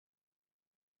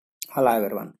Hello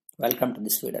everyone, welcome to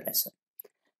this video lesson.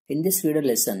 In this video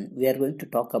lesson, we are going to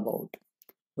talk about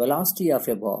velocity of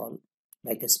a ball,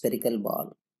 like a spherical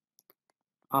ball,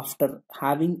 after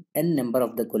having n number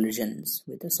of the collisions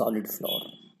with a solid floor.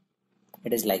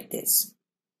 It is like this.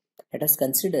 Let us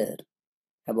consider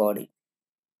a body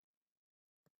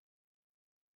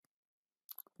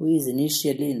who is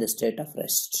initially in the state of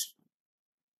rest,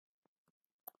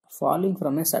 falling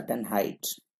from a certain height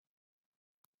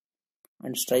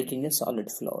and striking a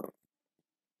solid floor.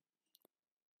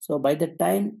 So by the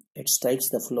time it strikes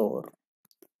the floor,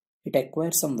 it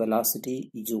acquires some velocity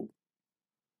u.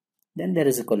 Then there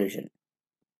is a collision.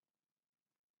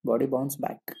 Body bounce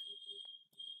back.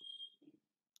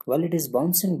 While it is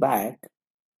bouncing back,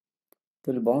 it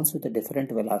will bounce with a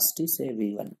different velocity, say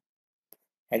v1.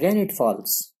 Again it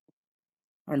falls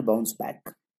and bounce back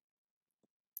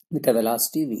with a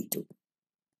velocity v2.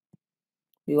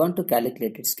 We want to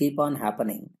calculate it. Keep on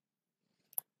happening.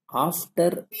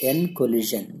 After n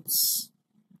collisions,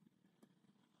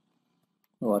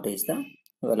 what is the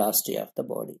velocity of the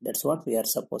body? That's what we are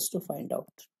supposed to find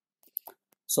out.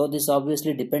 So this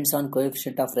obviously depends on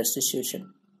coefficient of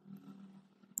restitution.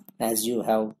 As you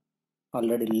have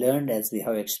already learned, as we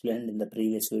have explained in the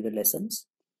previous video lessons,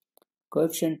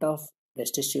 coefficient of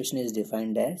restitution is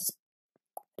defined as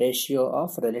ratio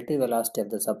of relative velocity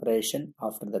of the separation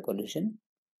after the collision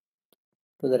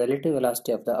to the relative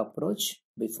velocity of the approach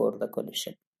before the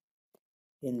collision.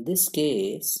 In this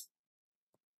case,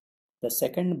 the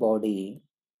second body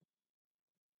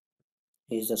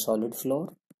is the solid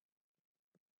floor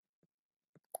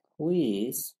who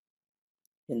is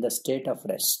in the state of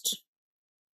rest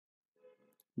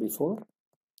before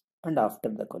and after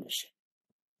the collision.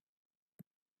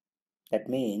 That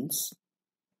means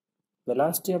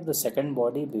velocity of the second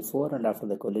body before and after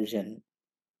the collision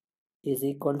is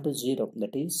equal to 0.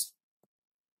 That is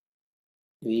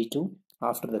v2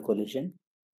 after the collision.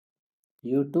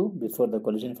 u2 before the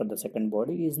collision for the second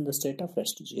body is in the state of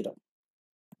rest, 0.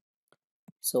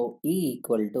 So E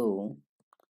equal to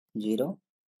 0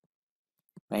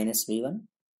 minus v1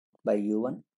 by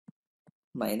u1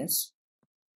 minus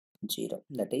 0.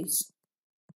 That is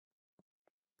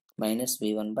minus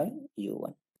v1 by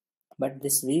u1. But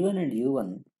this v1 and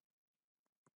u1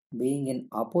 being in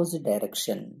opposite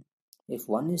direction, if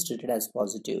one is treated as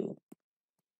positive,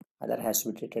 other has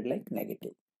to be treated like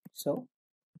negative. So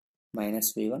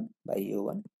minus v1 by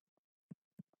u1,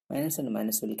 minus and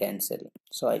minus will cancel.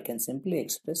 So I can simply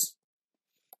express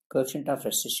coefficient of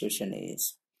restitution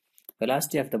is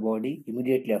velocity of the body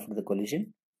immediately after the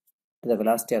collision to the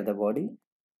velocity of the body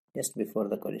just before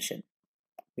the collision,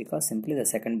 because simply the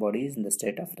second body is in the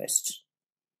state of rest.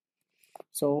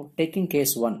 So taking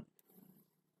case 1,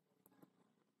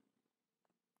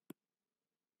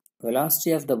 velocity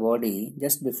of the body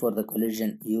just before the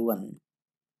collision u1,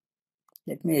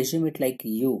 let me assume it like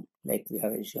u, like we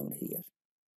have assumed here.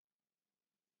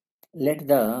 Let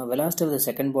the velocity of the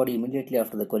second body immediately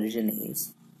after the collision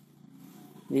is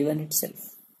v1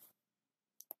 itself.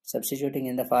 Substituting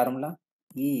in the formula,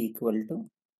 E equal to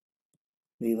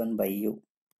v1 by u.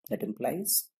 That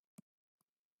implies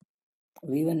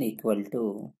v1 equal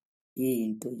to E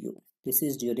into u. This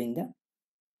is during the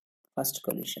first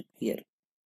collision here.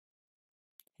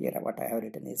 Here what I have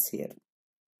written is here,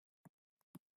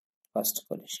 first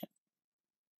collision.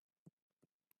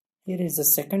 Here is the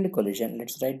second collision.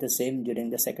 Let's write the same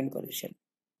during the second collision.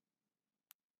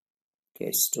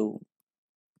 Case 2.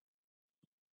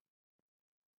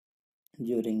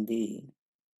 During the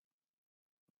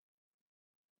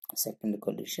second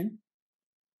collision,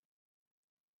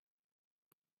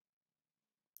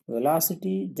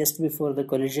 velocity just before the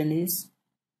collision is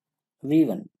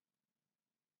v1.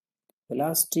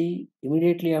 Velocity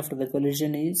immediately after the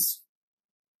collision is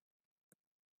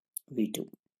v2.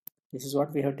 This is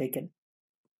what we have taken.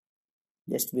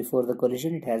 Just before the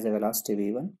collision, it has a velocity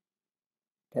v1.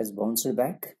 It has bounced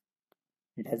back.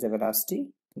 It has a velocity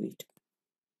v2.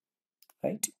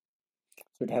 Right?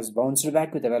 So it has bounced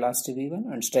back with a velocity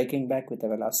v1 and striking back with a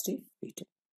velocity v2.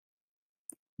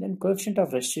 Then coefficient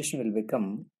of restitution will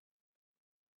become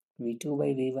v2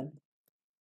 by v1.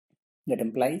 That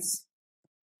implies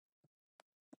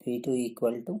v2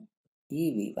 equal to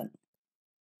ev1.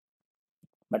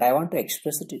 But I want to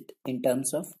express it in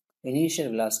terms of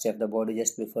initial velocity of the body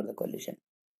just before the collision.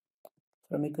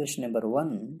 From equation number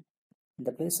 1, in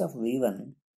the place of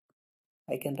v1,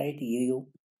 I can write u.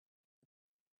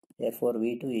 Therefore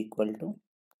v2 equal to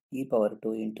e power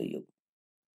 2 into u.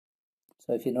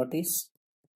 So if you notice,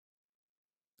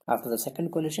 after the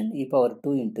second collision, e power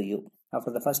 2 into u. After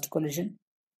the first collision,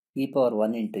 e power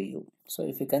 1 into u. So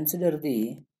if you consider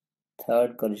the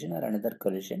third collision or another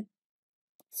collision,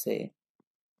 say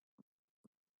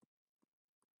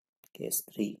case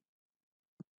 3,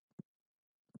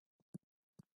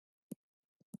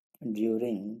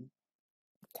 during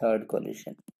third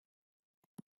collision,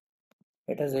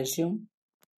 let us assume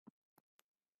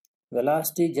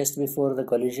velocity just before the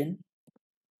collision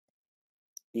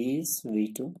is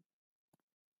v2,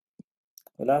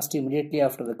 velocity immediately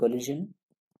after the collision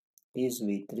is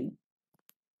v3.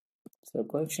 So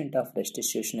coefficient of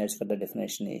restitution as per the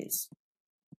definition is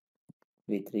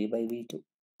v3 by v2.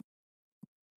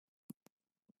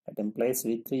 That implies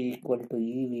v3 equal to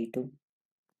e v2.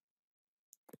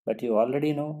 But you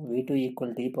already know v2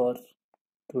 equal to e power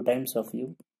 2 times of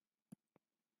u.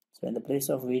 So in the place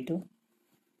of v2,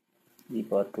 e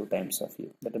power 2 times of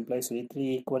u. That implies v3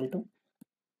 equal to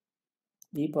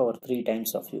e power 3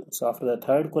 times of u. So after the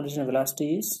third collision,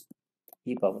 velocity is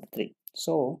e power 3.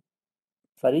 So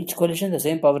for each collision, the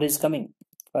same power is coming.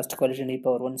 First collision e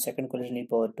power 1, second collision e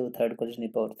power 2, third collision e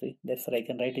power 3. Therefore, I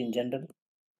can write in general,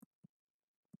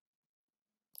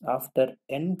 after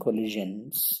n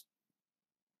collisions,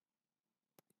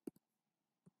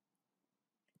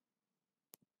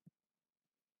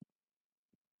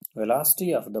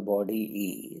 velocity of the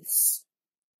body is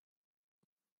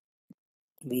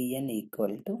Vn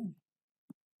equal to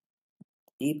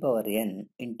e power n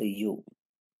into u.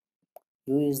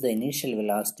 U is the initial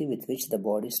velocity with which the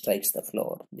body strikes the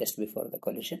floor just before the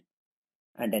collision,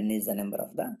 and n is the number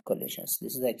of the collisions.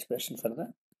 This is the expression for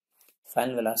the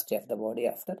final velocity of the body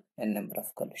after n number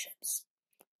of collisions.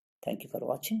 Thank you for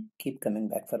watching. Keep coming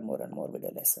back for more and more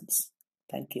video lessons.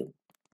 Thank you.